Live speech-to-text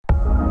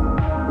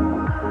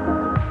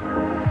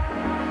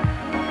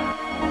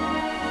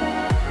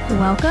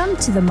Welcome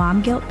to the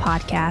Mom Guilt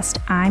Podcast.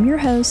 I'm your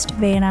host,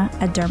 Vanna,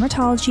 a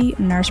dermatology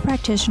nurse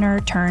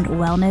practitioner turned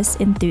wellness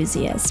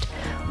enthusiast.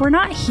 We're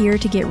not here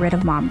to get rid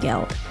of mom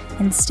guilt.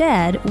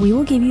 Instead, we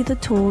will give you the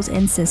tools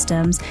and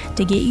systems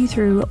to get you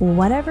through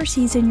whatever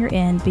season you're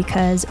in,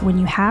 because when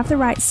you have the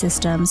right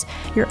systems,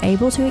 you're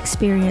able to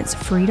experience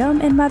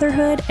freedom in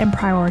motherhood and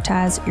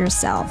prioritize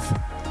yourself.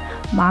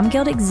 Mom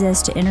Guilt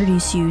exists to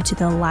introduce you to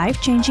the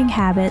life-changing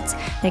habits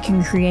that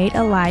can create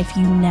a life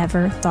you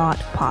never thought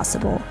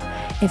possible.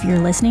 If you're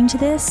listening to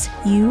this,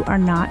 you are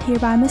not here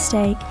by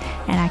mistake,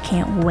 and I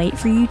can't wait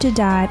for you to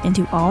dive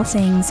into all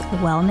things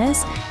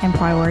wellness and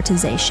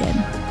prioritization.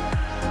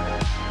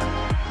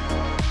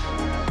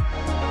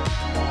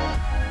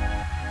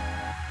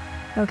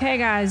 Okay,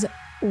 guys,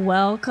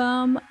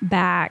 welcome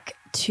back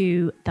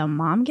to the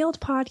Mom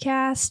Guilt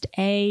Podcast,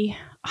 a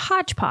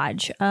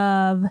hodgepodge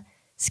of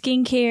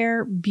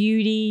skincare,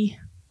 beauty,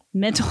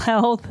 mental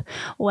health,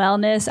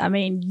 wellness. I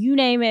mean, you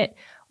name it,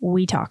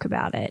 we talk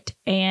about it.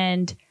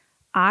 And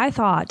I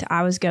thought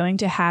I was going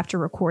to have to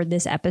record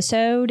this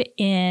episode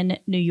in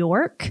New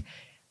York.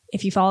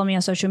 If you follow me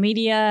on social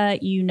media,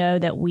 you know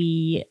that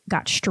we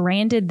got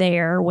stranded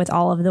there with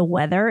all of the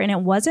weather. And it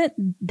wasn't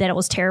that it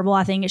was terrible.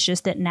 I think it's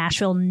just that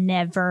Nashville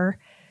never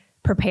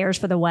prepares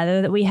for the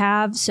weather that we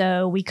have.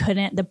 So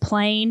the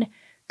plane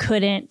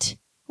couldn't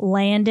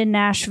land in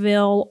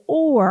Nashville,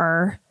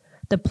 or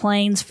the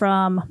planes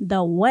from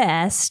the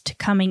west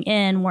coming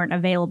in weren't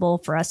available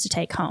for us to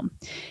take home.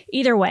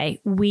 Either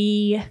way,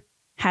 we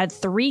had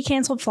 3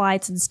 canceled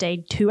flights and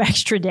stayed 2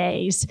 extra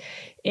days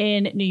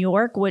in New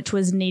York, which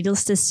was,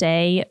 needless to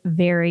say,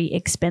 very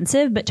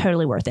expensive, but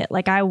totally worth it.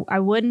 Like I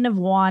wouldn't have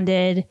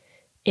wanted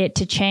it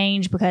to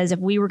change, because if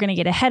we were going to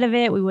get ahead of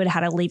it, we would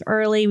have had to leave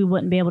early. We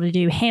wouldn't be able to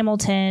do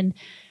Hamilton,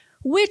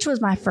 which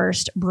was my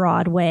first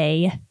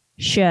Broadway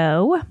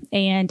show,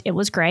 and it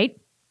was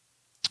great.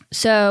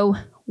 So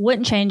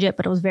wouldn't change it,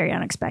 but it was very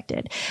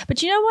unexpected.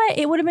 But you know what?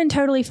 It would have been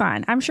totally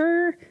fine. I'm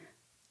sure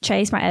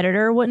Chase, my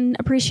editor, wouldn't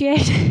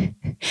appreciate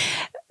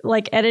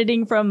like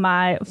editing from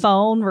my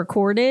phone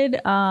recorded.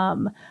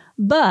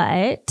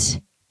 But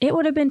it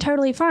would have been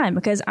totally fine,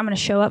 because I'm going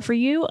to show up for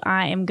you.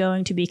 I am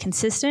going to be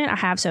consistent. I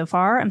have so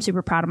far. I'm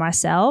super proud of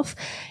myself,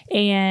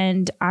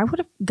 and I would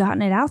have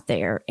gotten it out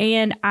there.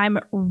 And I'm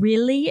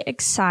really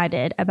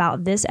excited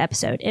about this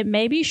episode. It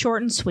may be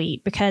short and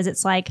sweet, because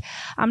it's like,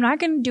 I'm not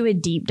going to do a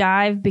deep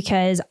dive,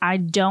 because I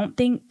don't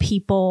think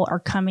people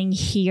are coming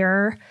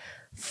here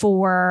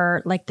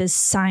for like the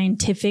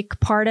scientific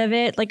part of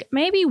it. Like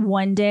maybe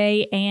one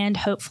day, and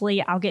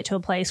hopefully I'll get to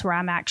a place where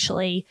I'm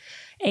actually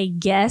a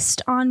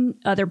guest on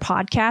other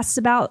podcasts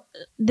about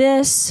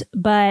this.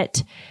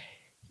 But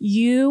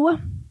you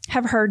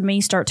have heard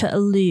me start to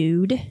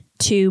allude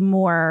to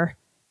more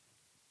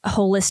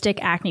holistic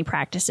acne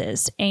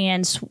practices.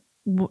 And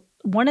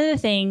one of the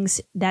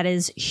things that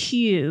is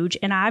huge,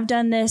 and I've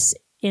done this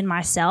in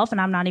myself,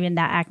 and I'm not even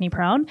that acne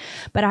prone,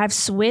 but I've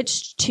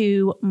switched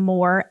to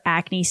more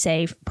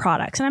Acne-Safe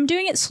products, and I'm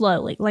doing it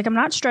slowly. Like, I'm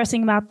not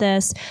stressing about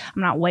this.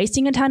 I'm not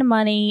wasting a ton of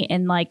money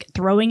and like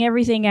throwing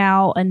everything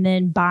out and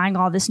then buying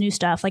all this new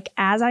stuff. Like,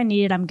 as I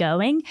need it, I'm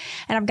going.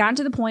 And I've gotten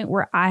to the point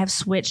where I have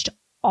switched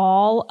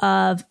all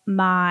of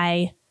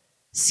my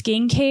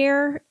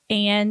skincare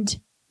and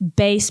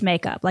base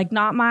makeup, like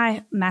not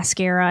my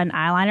mascara and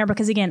eyeliner,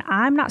 because again,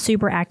 I'm not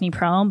super acne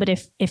prone, but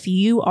if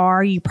you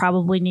are, you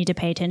probably need to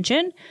pay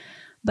attention.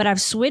 But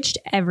I've switched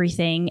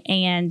everything,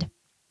 and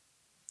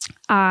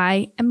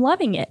I am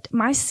loving it.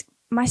 My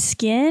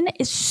skin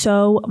is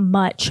so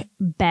much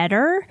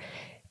better.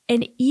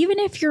 And even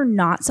if you're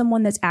not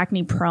someone that's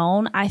acne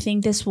prone, I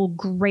think this will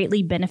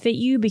greatly benefit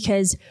you,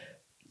 because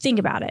think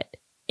about it.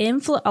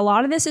 A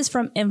lot of this is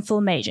from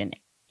inflammation.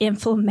 I'm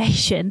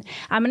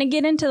going to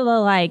get into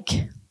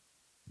the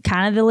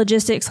kind of the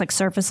logistics, like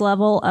surface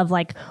level of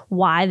like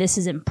why this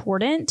is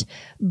important.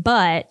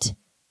 But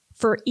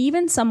for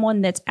even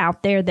someone that's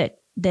out there that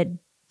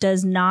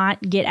does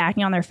not get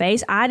acne on their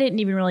face, I didn't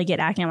even really get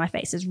acne on my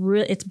face.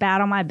 It's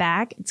bad on my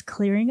back. It's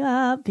clearing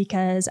up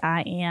because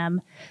I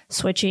am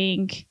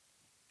switching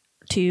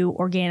to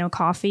organic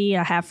coffee.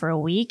 I have for a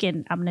week,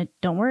 and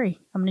don't worry,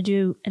 I'm going to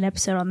do an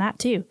episode on that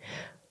too.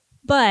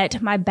 But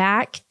my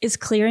back is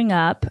clearing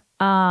up,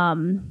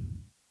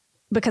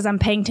 because I'm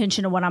paying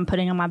attention to what I'm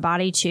putting on my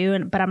body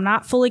too. But I'm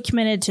not fully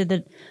committed to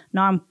the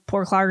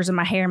non-pore cloggers in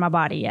my hair and my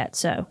body yet.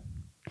 So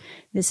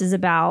this is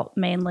about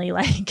mainly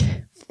like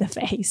the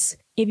face.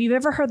 If you've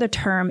ever heard the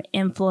term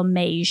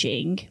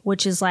inflammation,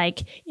 which is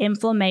like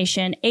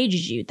inflammation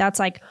ages you, that's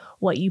like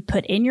what you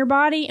put in your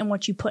body and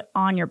what you put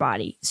on your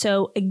body.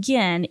 So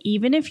again,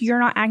 even if you're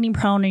not acne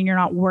prone and you're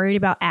not worried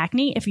about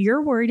acne, if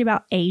you're worried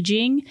about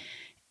aging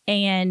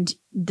and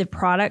the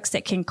products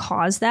that can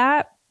cause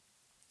that,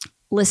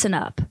 listen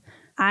up.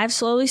 I've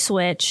slowly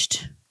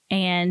switched,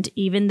 and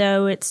even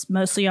though it's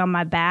mostly on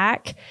my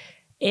back,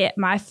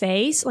 my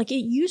face, like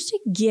it used to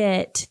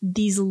get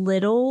these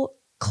little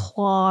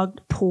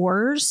clogged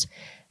pores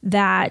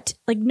that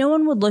like no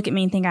one would look at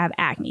me and think I have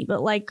acne,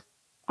 but like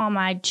on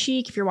my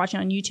cheek, if you're watching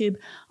on YouTube,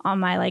 on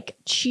my like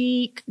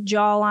cheek,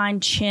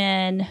 jawline,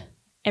 chin,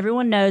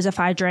 everyone knows if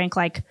I drank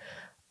like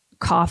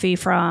coffee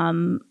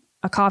from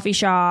a coffee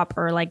shop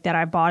or like that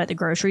I bought at the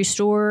grocery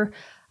store,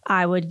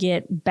 I would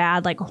get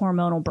bad like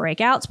hormonal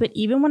breakouts. But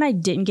even when I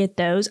didn't get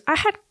those, I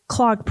had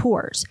clogged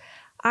pores.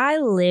 I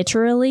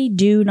literally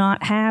do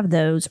not have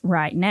those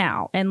right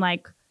now. And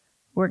like,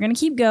 we're going to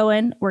keep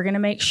going. We're going to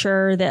make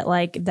sure that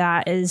like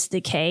that is the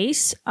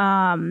case,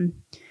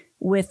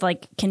 with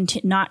like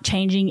not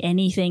changing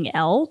anything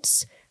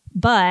else.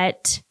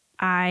 But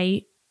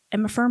I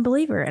am a firm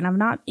believer, and I've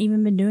not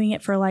even been doing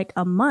it for like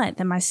a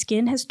month, and my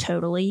skin has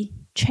totally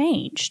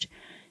changed.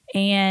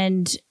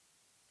 And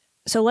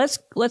so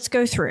let's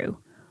go through.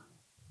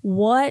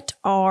 What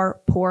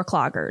are pore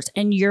cloggers?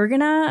 And you're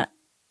going to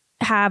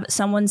have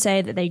someone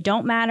say that they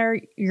don't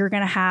matter. You're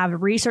going to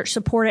have research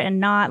support it and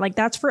not. Like,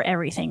 that's for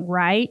everything,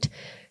 right?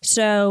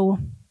 So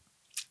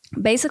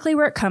basically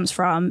where it comes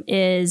from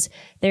is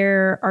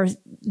there are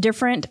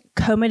different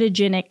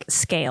comedogenic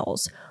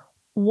scales.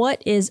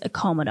 What is a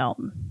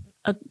comedone?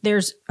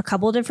 There's a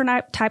couple of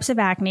different types of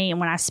acne, and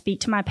when I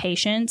speak to my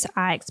patients,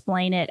 I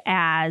explain it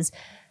as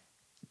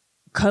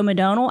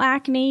comedonal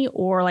acne,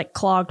 or like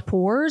clogged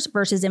pores,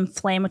 versus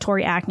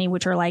inflammatory acne,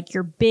 which are like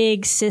your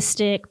big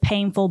cystic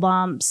painful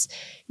bumps,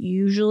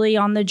 usually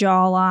on the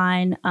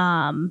jawline.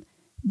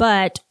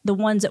 But the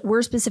ones that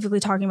we're specifically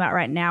talking about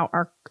right now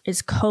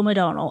is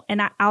comedonal.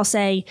 And I'll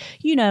say,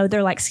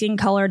 they're like skin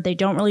colored. They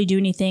don't really do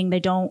anything. They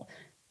don't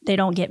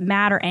get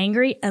mad or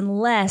angry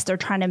unless they're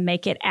trying to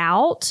make it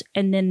out,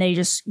 and then they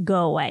just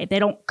go away. They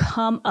don't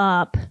come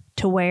up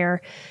to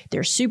where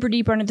they're super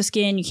deep under the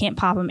skin. You can't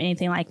pop them,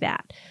 anything like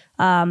that.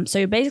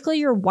 So basically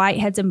your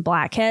whiteheads and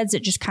blackheads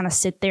that just kind of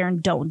sit there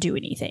and don't do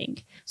anything.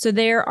 So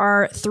there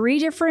are 3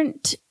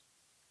 different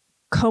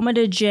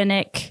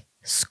comedogenic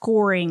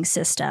scoring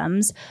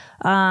systems,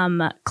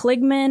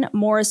 Kligman,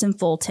 Morris, and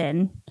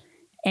Fulton.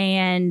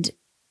 And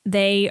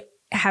they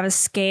have a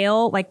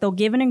scale, like they'll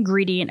give an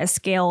ingredient a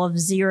scale of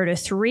 0 to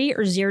 3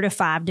 or 0 to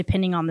 5,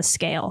 depending on the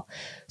scale.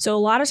 So a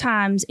lot of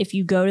times if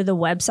you go to the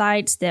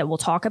websites that will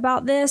talk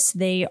about this,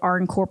 they are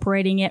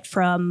incorporating it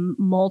from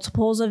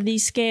multiples of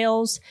these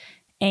scales.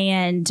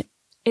 And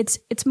it's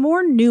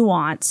more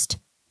nuanced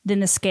than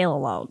the scale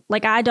alone.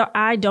 Like I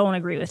don't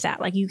agree with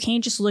that. Like, you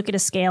can't just look at a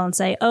scale and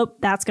say, oh,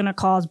 that's going to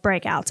cause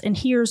breakouts. And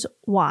here's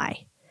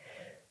why.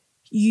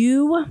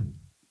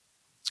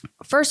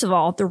 First of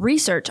all, the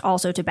research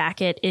also to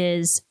back it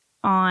is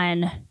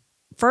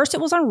first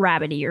it was on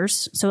rabbit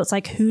ears. So it's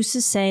like, who's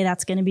to say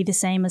that's going to be the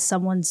same as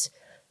someone's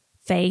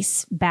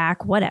face,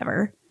 back,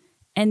 whatever.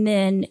 And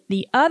then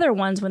the other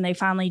ones, when they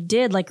finally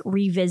did like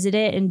revisit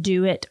it and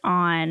do it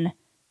on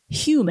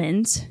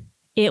humans,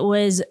 it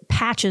was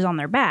patches on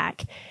their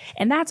back.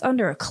 And that's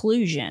under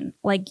occlusion.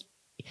 Like,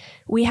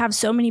 we have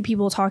so many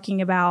people talking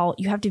about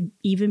you have to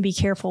even be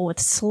careful with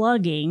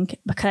slugging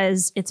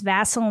because it's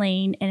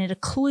Vaseline and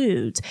it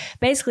occludes.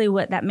 Basically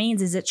what that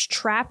means is it's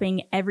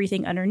trapping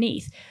everything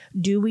underneath.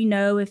 Do we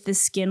know if the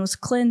skin was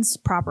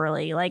cleansed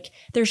properly? Like,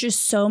 there's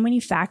just so many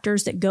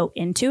factors that go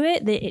into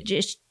it that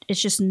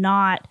it's just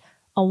not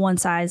a one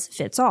size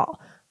fits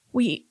all.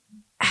 We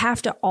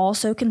have to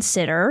also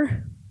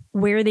consider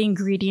where the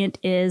ingredient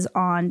is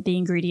on the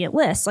ingredient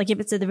list. Like,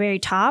 if it's at the very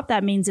top,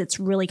 that means it's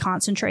really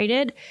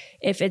concentrated.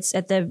 If it's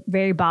at the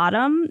very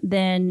bottom,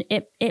 then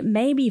it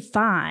may be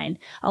fine.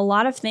 A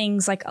lot of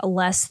things like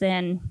less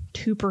than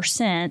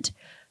 2%,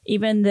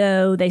 even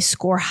though they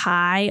score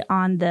high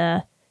on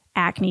the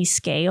acne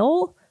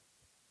scale,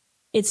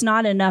 it's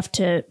not enough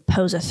to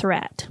pose a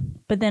threat.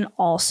 But then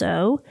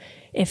also,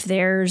 if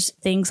there's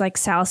things like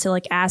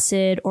salicylic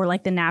acid or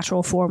like the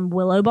natural form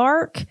willow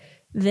bark,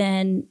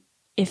 then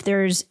if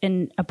there's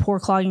a pore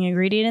clogging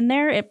ingredient in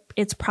there,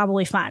 it's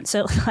probably fine.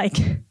 So like,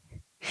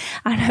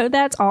 I know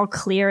that's all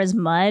clear as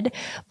mud,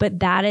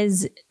 but that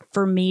is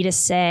for me to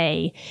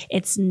say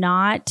it's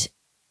not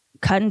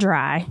cut and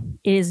dry.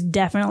 It is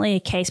definitely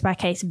a case by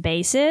case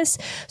basis.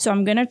 So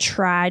I'm going to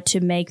try to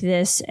make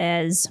this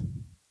as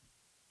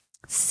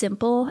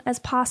simple as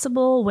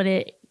possible when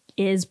it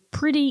is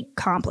pretty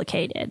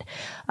complicated.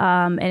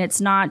 And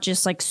it's not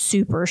just like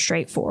super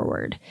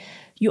straightforward.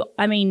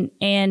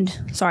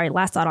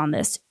 Last thought on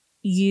this.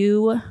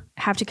 You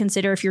have to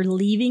consider if you're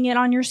leaving it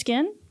on your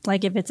skin,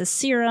 like if it's a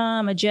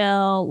serum, a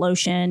gel,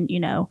 lotion,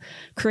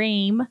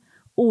 cream,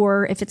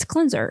 or if it's a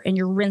cleanser and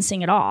you're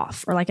rinsing it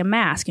off, or like a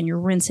mask and you're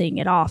rinsing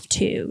it off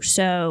too.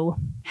 So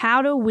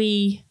how do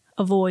we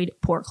avoid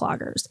pore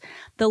cloggers?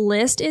 The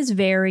list is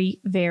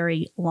very,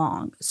 very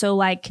long. So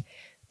like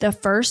the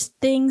first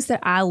things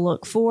that I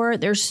look for,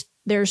 there's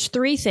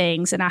 3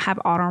 things, and I have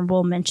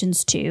honorable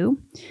mentions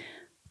too.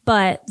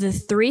 But the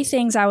 3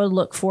 things I would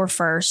look for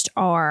first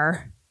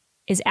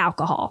is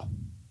alcohol.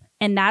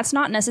 And that's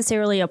not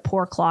necessarily a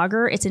pore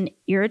clogger. It's an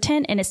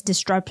irritant and it's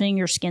disrupting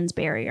your skin's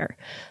barrier.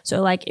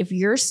 So like if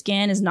your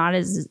skin is not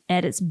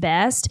at its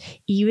best,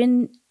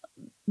 even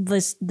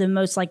the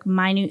most like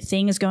minute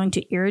thing is going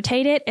to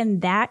irritate it.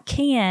 And that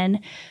can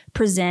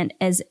present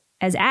as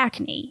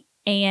acne.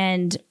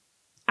 And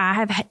I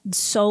have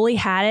solely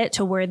had it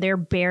to where their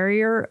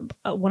barrier,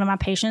 one of my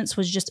patients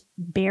was just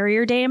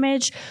barrier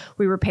damage.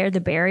 We repaired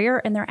the barrier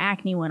and their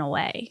acne went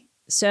away.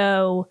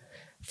 So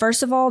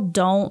first of all,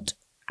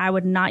 I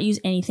would not use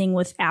anything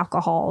with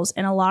alcohols.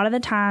 And a lot of the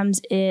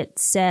times it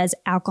says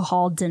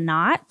alcohol do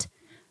not.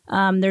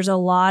 There's a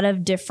lot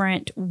of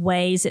different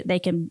ways that they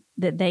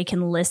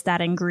can list that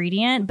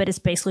ingredient, but it's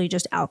basically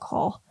just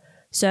alcohol.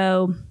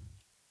 So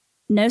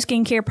no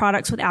skincare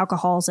products with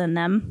alcohols in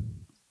them.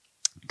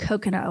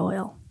 Coconut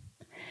oil.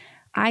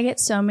 I get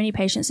so many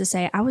patients to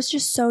say, I was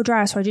just so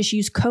dry, so I just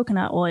used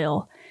coconut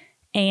oil.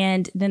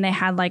 And then they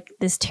had like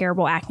this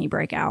terrible acne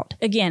breakout.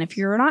 Again, if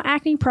you're not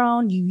acne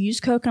prone, you use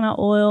coconut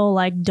oil,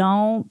 like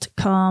don't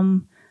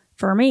come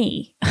for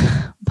me.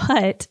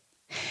 But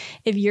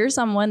if you're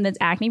someone that's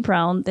acne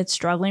prone, that's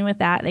struggling with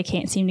that, they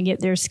can't seem to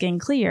get their skin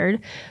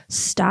cleared,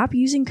 stop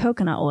using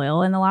coconut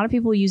oil. And a lot of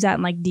people use that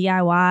in like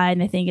DIY and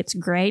they think it's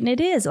great. And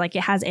it is. Like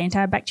it has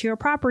antibacterial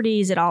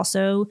properties. It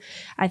also,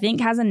 I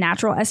think, has a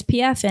natural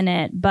SPF in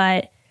it.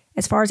 But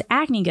as far as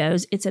acne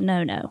goes, it's a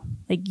no-no.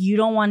 Like you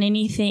don't want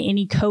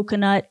any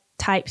coconut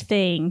type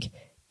thing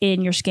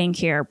in your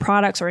skincare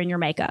products or in your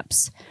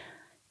makeups.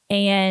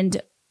 And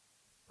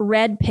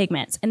red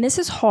pigments. And this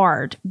is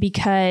hard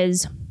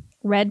because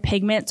red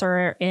pigments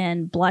are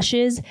in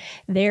blushes.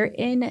 They're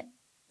in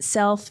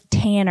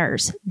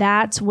self-tanners.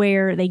 That's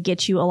where they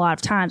get you a lot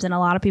of times. And a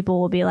lot of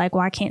people will be like,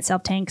 well, I can't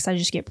self-tan because I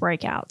just get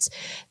breakouts.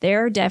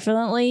 There are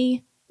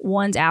definitely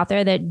ones out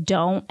there that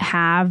don't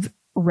have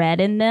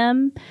red in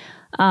them.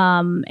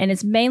 And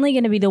it's mainly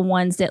going to be the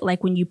ones that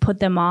like when you put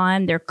them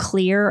on, they're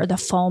clear or the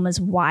foam is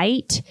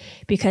white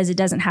because it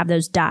doesn't have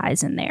those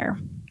dyes in there.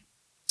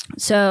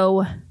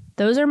 So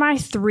those are my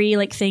three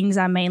like things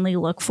I mainly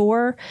look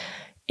for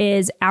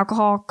is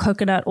alcohol,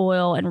 coconut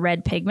oil, and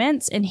red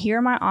pigments. And here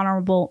are my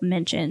honorable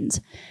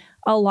mentions.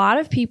 A lot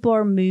of people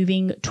are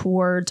moving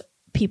towards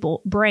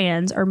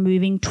brands are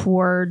moving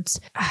towards,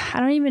 I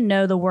don't even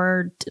know the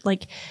word,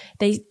 like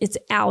it's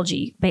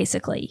algae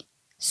basically.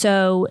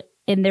 So,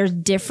 and there's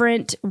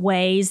different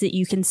ways that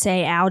you can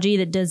say algae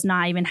that does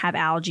not even have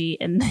algae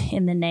in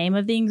the name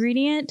of the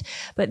ingredient,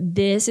 but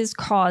this is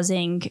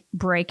causing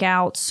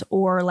breakouts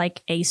or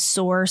like a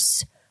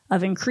source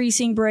of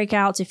increasing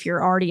breakouts if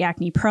you're already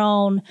acne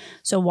prone.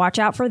 So watch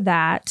out for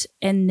that.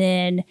 And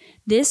then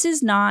this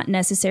is not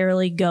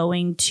necessarily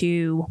going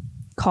to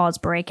cause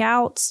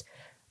breakouts,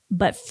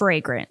 but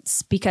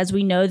fragrance, because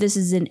we know this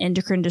is an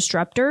endocrine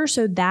disruptor.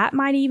 So that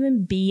might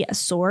even be a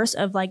source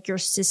of like your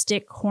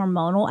cystic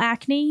hormonal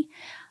acne.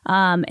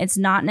 It's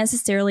not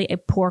necessarily a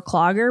pore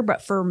clogger,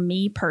 but for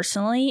me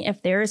personally,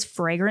 if there is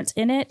fragrance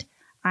in it,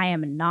 I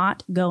am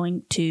not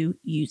going to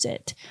use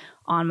it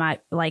on my,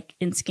 like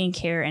in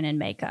skincare and in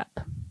makeup.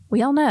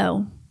 We all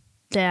know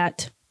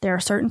that there are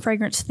certain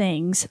fragrance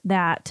things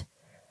that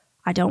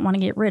I don't want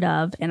to get rid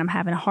of and I'm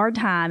having a hard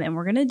time and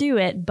we're going to do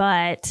it,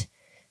 but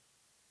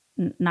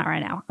not right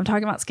now. I'm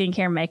talking about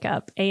skincare and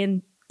makeup.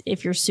 And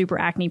if you're super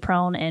acne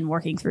prone and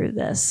working through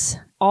this,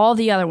 all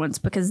the other ones,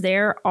 because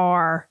there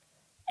are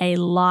a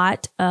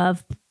lot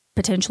of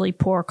potentially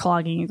pore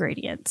clogging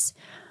ingredients.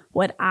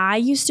 What I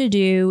used to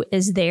do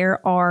is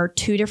there are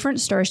two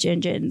different search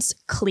engines.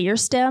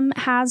 ClearStem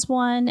has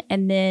one,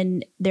 and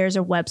then there's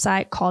a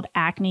website called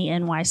Acne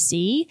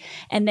NYC,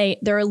 and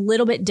they're a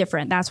little bit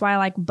different. That's why I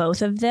like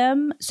both of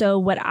them. So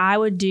what I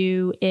would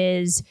do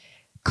is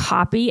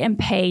copy and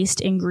paste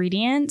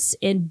ingredients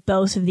in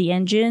both of the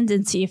engines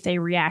and see if they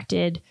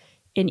reacted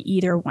in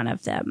either one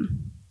of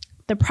them.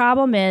 The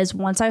problem is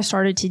once I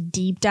started to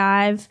deep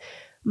dive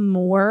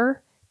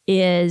more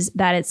is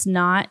that it's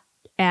not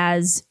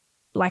as,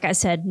 like I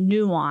said,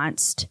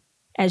 nuanced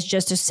as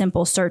just a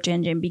simple search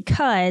engine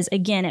because,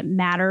 again, it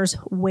matters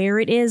where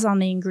it is on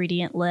the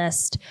ingredient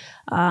list,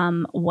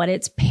 what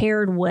it's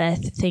paired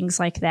with, things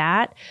like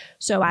that.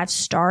 So I've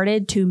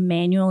started to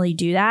manually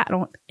do that. I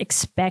don't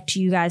expect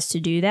you guys to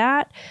do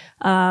that.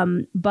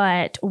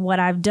 But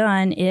what I've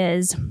done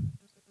is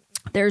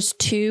there's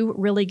two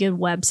really good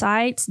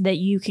websites that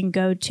you can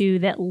go to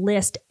that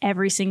list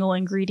every single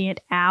ingredient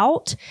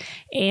out.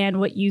 And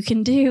what you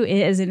can do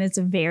is, and it's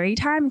very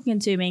time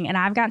consuming, and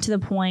I've gotten to the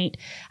point,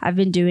 I've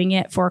been doing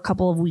it for a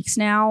couple of weeks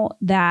now,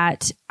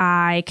 that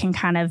I can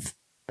kind of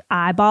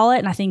eyeball it.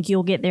 And I think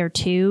you'll get there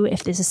too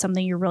if this is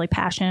something you're really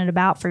passionate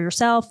about for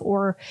yourself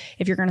or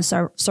if you're going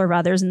to serve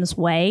others in this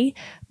way.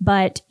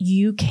 But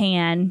you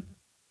can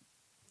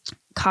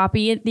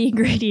copy the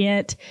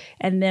ingredient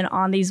and then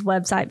on these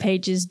website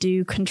pages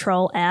do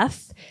Control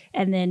F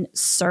and then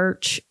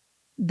search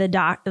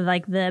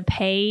the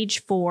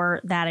page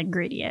for that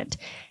ingredient.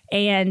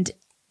 And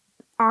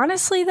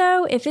honestly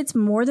though, if it's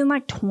more than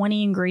like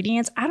 20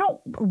 ingredients, I don't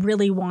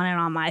really want it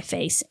on my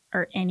face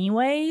or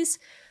anyways.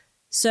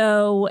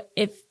 So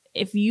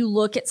if you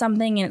look at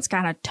something and it's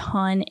got a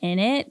ton in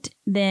it,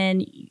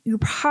 then you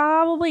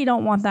probably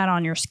don't want that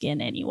on your skin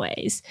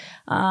anyways.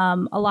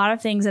 A lot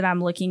of things that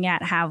I'm looking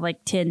at have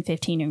like 10,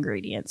 15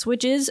 ingredients,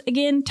 which is,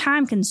 again,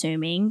 time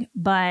consuming.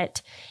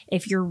 But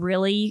if you're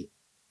really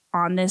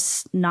on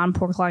this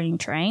non-pore clogging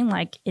train,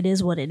 like it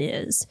is what it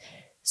is.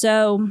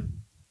 So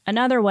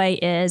another way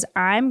is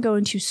I'm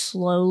going to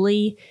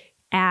slowly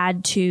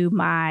add to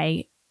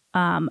my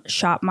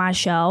Shop My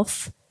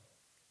Shelf.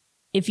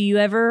 If you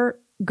ever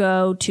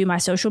go to my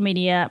social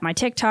media, my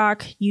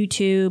TikTok,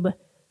 YouTube,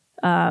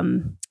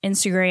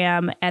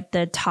 Instagram, at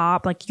the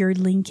top, like your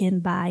link in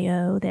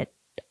bio that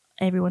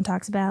everyone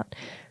talks about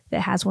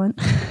that has one,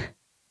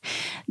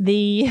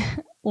 the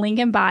link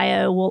in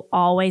bio will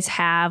always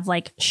have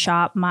like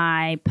shop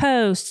my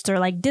posts or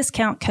like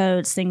discount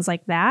codes, things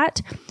like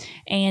that.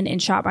 And in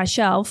Shop My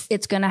Shelf,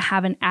 it's going to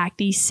have an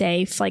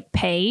Acne-Safe like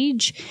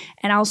page,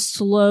 and I'll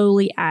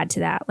slowly add to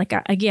that. Like,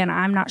 again,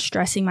 I'm not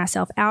stressing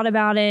myself out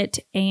about it.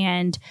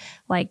 And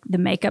like the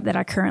makeup that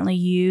I currently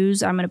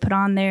use, I'm going to put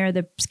on there.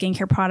 The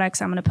skincare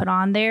products I'm going to put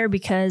on there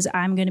because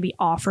I'm going to be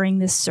offering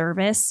this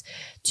service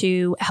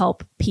to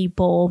help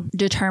people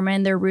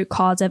determine their root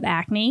cause of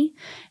acne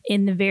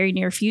in the very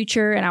near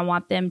future. And I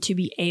want them to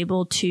be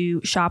able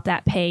to shop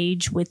that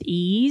page with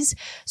ease.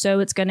 So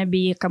it's going to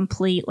be a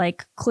complete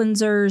like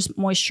cleansers,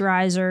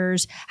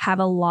 moisturizers, have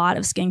a lot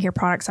of skincare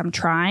products I'm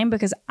trying,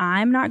 because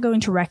I'm not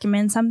going to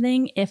recommend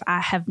something if I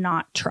have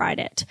not tried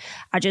it.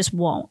 I just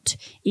won't.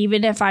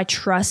 Even if I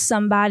trust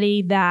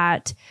somebody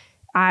that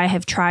I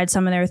have tried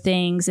some of their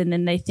things and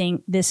then they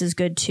think this is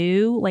good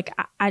too. Like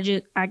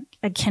I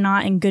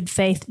cannot in good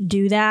faith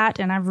do that.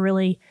 And I've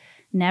really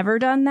never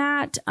done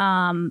that.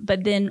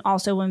 But then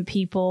also when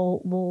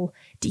people will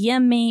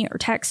DM me or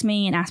text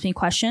me and ask me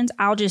questions,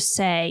 I'll just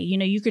say,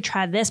 you could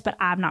try this, but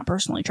I've not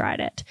personally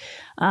tried it.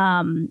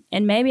 And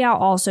maybe I'll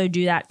also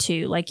do that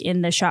too. Like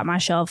in the Shop My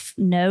Shelf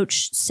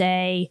notes,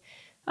 say,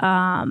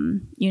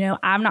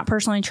 I've not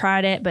personally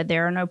tried it, but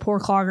there are no pore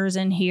cloggers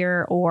in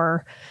here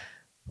or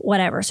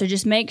whatever. So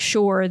just make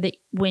sure that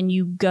when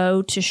you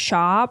go to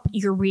shop,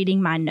 you're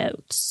reading my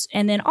notes.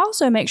 And then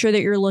also make sure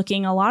that you're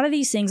looking, a lot of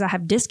these things I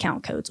have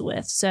discount codes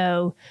with.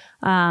 So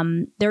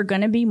they're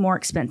going to be more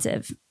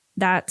expensive.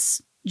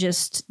 That's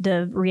just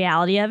the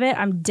reality of it.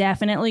 I'm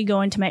definitely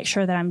going to make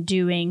sure that I'm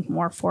doing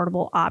more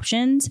affordable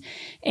options.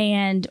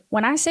 And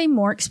when I say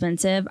more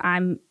expensive,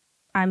 I'm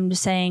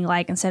just saying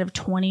like instead of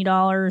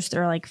 $20,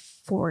 they're like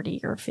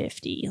 $40 or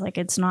 $50. Like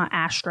it's not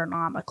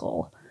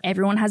astronomical.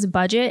 Everyone has a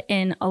budget,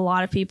 and a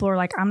lot of people are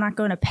like, I'm not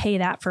going to pay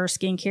that for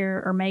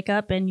skincare or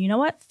makeup. And you know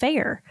what?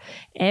 Fair.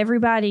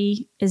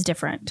 Everybody is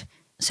different.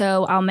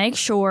 So I'll make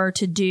sure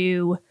to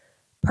do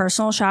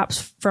personal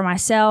shops for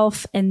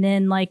myself, and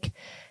then like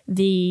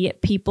the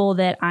people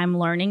that I'm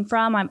learning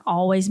from, I'm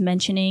always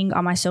mentioning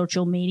on my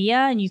social media,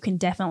 and you can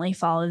definitely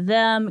follow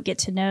them, get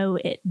to know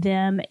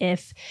them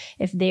if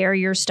they're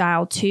your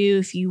style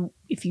too,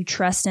 if you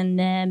trust in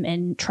them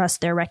and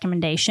trust their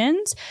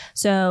recommendations.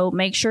 So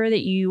make sure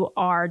that you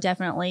are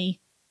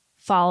definitely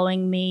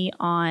following me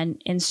on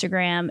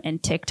Instagram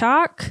and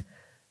TikTok.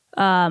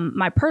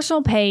 My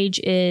personal page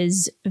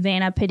is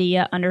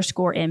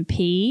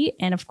Vanapadilla_MP.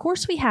 And of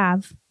course we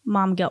have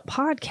Mom Guilt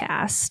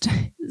Podcast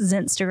is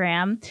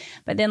Instagram,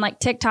 but then like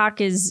TikTok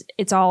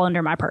it's all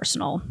under my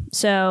personal.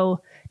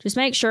 So just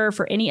make sure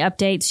for any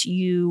updates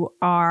you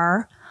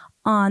are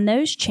on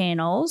those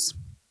channels.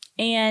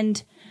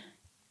 And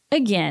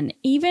again,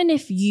 even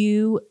if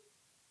you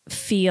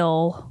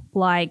feel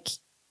like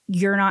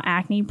you're not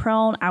acne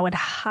prone, I would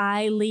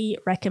highly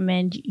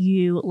recommend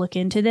you look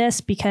into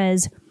this,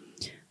 because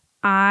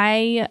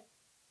my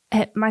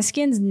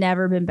skin's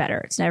never been better.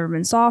 It's never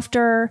been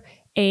softer.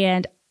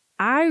 And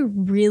I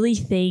really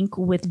think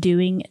with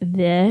doing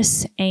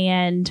this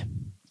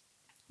and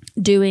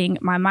doing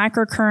my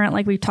microcurrent,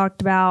 like we've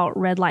talked about,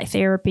 red light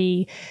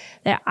therapy,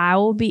 that I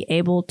will be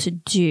able to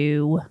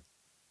do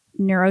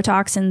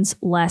neurotoxins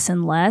less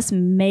and less.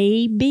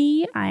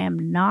 Maybe, I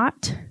am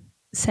not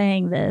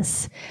saying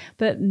this,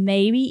 but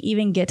maybe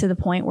even get to the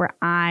point where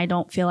I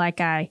don't feel like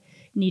I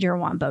need or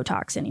want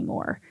Botox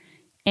anymore.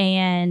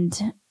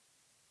 And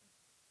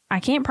I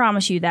can't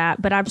promise you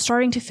that, but I'm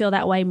starting to feel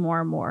that way more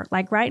and more.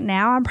 Like right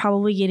now, I'm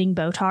probably getting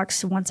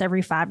Botox once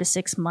every 5 to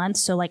 6 months.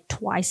 So like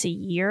twice a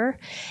year.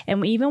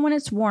 And even when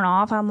it's worn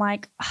off, I'm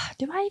like,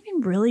 do I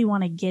even really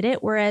want to get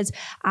it? Whereas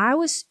I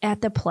was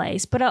at the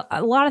place, but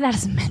a lot of that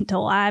is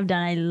mental. I've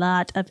done a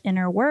lot of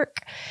inner work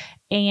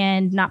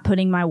and not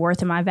putting my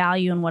worth and my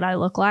value in what I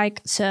look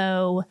like.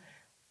 But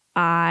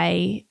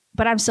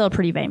I'm still a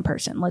pretty vain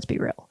person. Let's be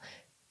real.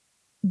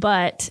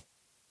 But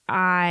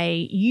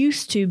I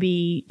used to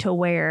be to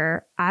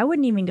where I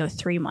wouldn't even go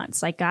 3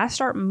 months. Like I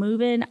start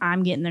moving,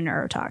 I'm getting the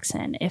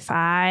neurotoxin. If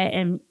I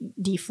am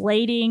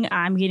deflating,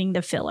 I'm getting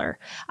the filler.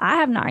 I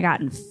have not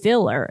gotten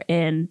filler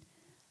in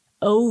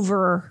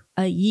over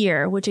a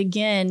year, which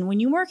again, when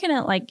you work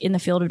in the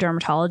field of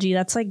dermatology,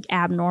 that's like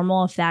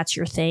abnormal if that's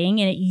your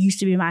thing. And it used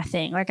to be my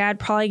thing. Like I'd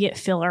probably get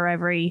filler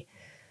every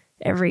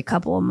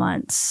couple of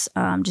months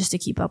just to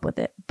keep up with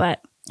it. But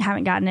I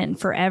haven't gotten it in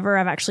forever.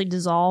 I've actually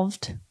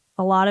dissolved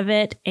a lot of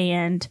it,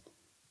 and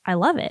I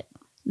love it.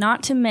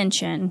 Not to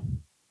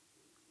mention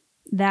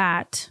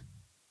that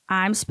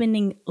I'm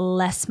spending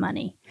less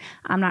money.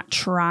 I'm not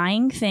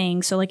trying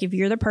things. So like if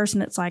you're the person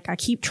that's like, I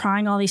keep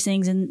trying all these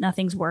things and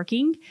nothing's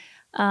working,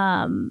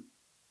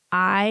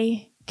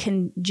 I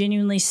can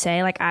genuinely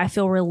say, like, I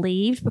feel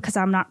relieved because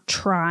I'm not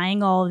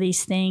trying all of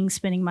these things,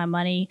 spending my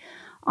money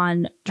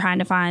on trying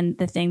to find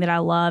the thing that I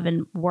love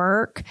and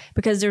work,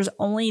 because there's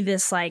only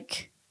this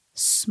like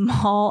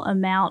small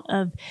amount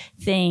of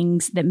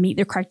things that meet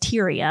the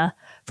criteria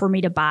for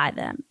me to buy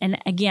them. And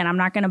again, I'm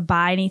not going to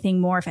buy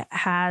anything more if it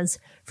has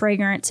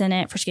fragrance in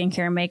it for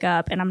skincare and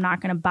makeup. And I'm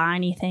not going to buy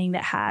anything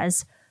that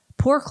has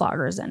pore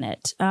cloggers in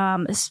it,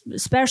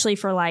 especially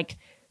for like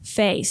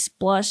face,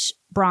 blush,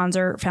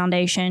 bronzer,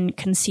 foundation,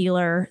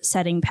 concealer,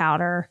 setting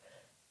powder,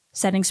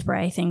 setting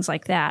spray, things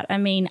like that. I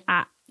mean,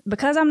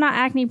 because I'm not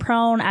acne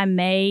prone, I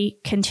may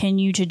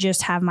continue to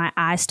just have my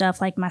eye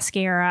stuff like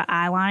mascara,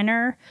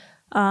 eyeliner,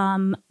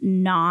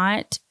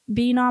 not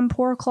be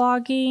non-pore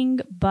clogging,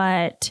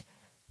 but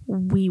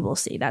we will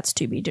see. That's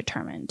to be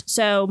determined.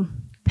 So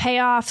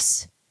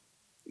payoffs,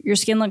 your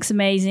skin looks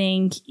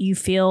amazing. You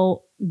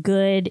feel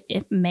good,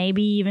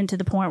 maybe even to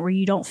the point where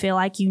you don't feel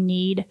like you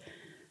need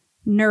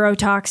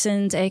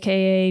neurotoxins,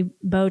 aka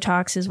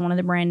Botox is one of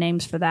the brand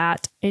names for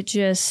that. It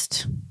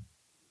just,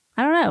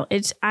 I don't know.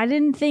 I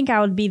didn't think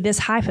I would be this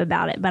hype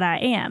about it, but I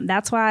am.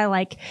 That's why I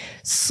like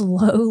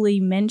slowly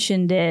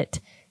mentioned it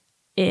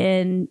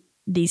in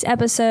these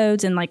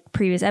episodes and like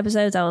previous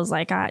episodes. I was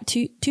like,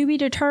 to be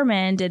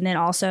determined. And then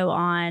also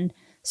on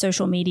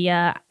social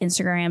media,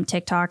 Instagram,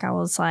 TikTok, I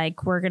was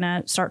like, we're going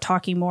to start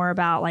talking more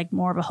about like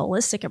more of a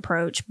holistic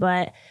approach,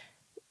 but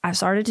I've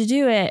started to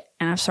do it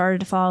and I've started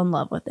to fall in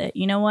love with it.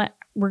 You know what?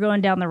 We're going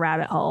down the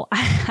rabbit hole.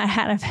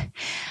 I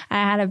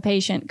had a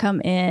patient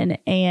come in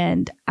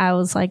and I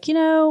was like,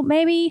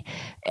 maybe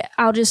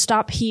I'll just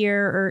stop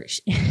here. Or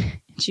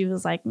she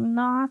was like,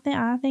 no,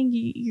 I think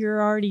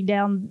you're already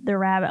down the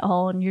rabbit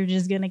hole and you're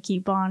just going to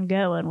keep on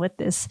going with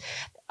this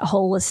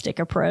holistic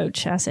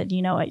approach. I said,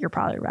 you know what? You're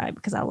probably right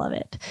because I love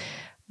it.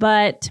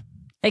 But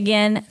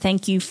again,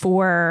 thank you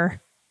for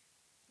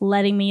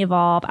letting me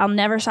evolve. I'll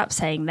never stop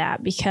saying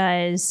that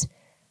because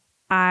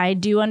I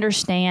do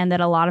understand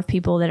that a lot of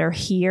people that are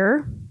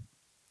here,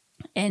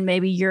 and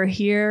maybe you're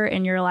here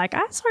and you're like,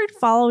 I started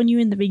following you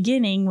in the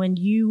beginning when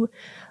you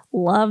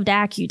loved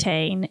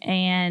Accutane,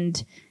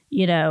 and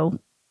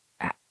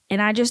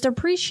and I just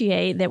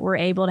appreciate that we're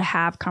able to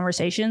have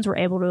conversations, we're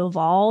able to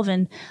evolve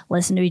and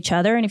listen to each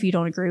other. And if you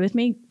don't agree with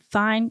me,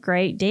 fine,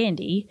 great,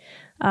 dandy.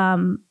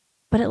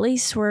 But at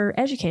least we're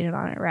educated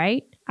on it,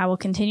 right? I will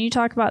continue to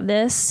talk about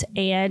this.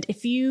 And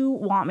if you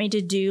want me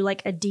to do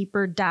like a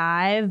deeper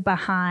dive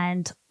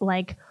behind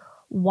like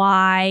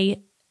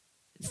why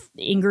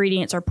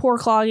ingredients are pore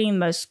clogging, the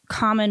most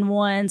common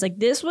ones, like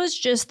this was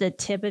just the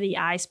tip of the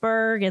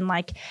iceberg, and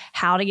like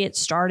how to get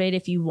started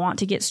if you want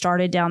to get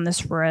started down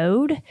this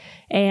road,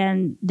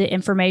 and the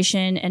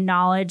information and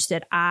knowledge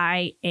that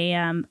I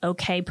am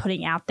okay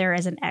putting out there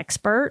as an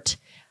expert.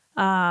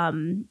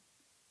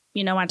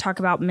 When I talk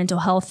about mental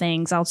health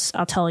things, I'll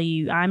tell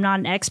you, I'm not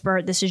an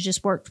expert. This is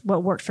just what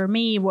worked for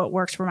me, what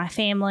works for my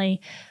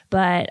family.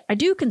 But I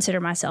do consider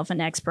myself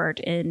an expert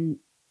in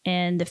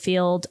the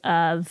field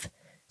of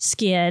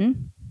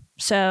skin.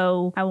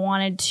 So I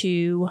wanted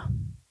to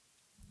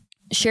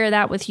share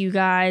that with you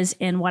guys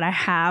and what I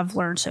have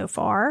learned so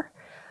far.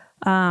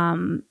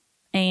 And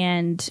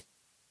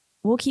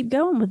we'll keep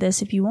going with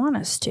this if you want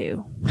us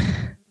to.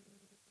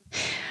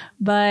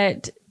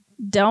 But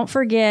don't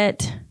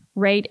forget,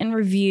 rate and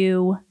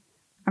review.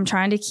 I'm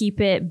trying to keep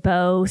it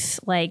both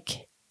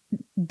like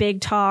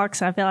big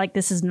talks. I feel like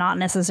this is not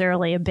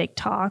necessarily a big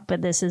talk,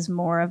 but this is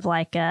more of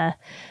like a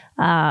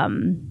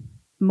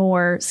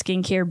more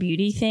skincare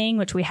beauty thing,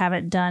 which we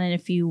haven't done in a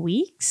few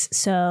weeks.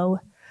 So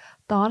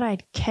thought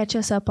I'd catch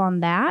us up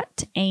on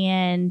that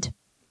and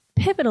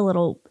pivot a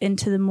little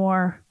into the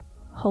more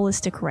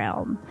holistic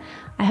realm.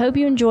 I hope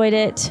you enjoyed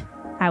it.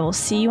 I will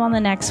see you on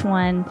the next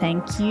one.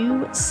 Thank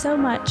you so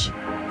much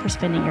for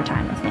spending your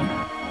time with me.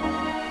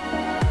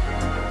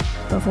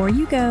 Before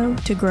you go,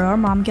 to grow our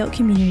Mom Guilt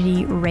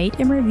community, rate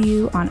and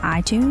review on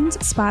iTunes,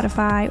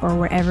 Spotify, or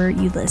wherever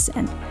you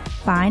listen.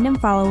 Find and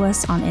follow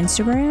us on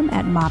Instagram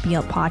at Mom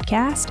Guilt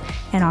Podcast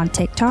and on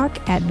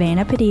TikTok at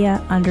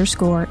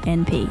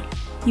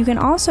Vannapadilla_NP. You can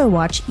also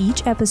watch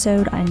each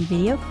episode on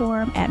video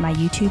form at my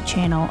YouTube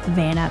channel,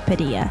 Vanna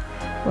Padilla.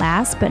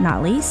 Last but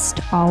not least,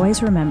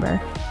 always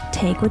remember,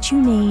 take what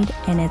you need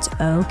and it's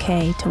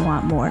okay to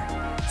want more.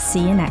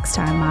 See you next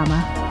time,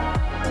 Mama.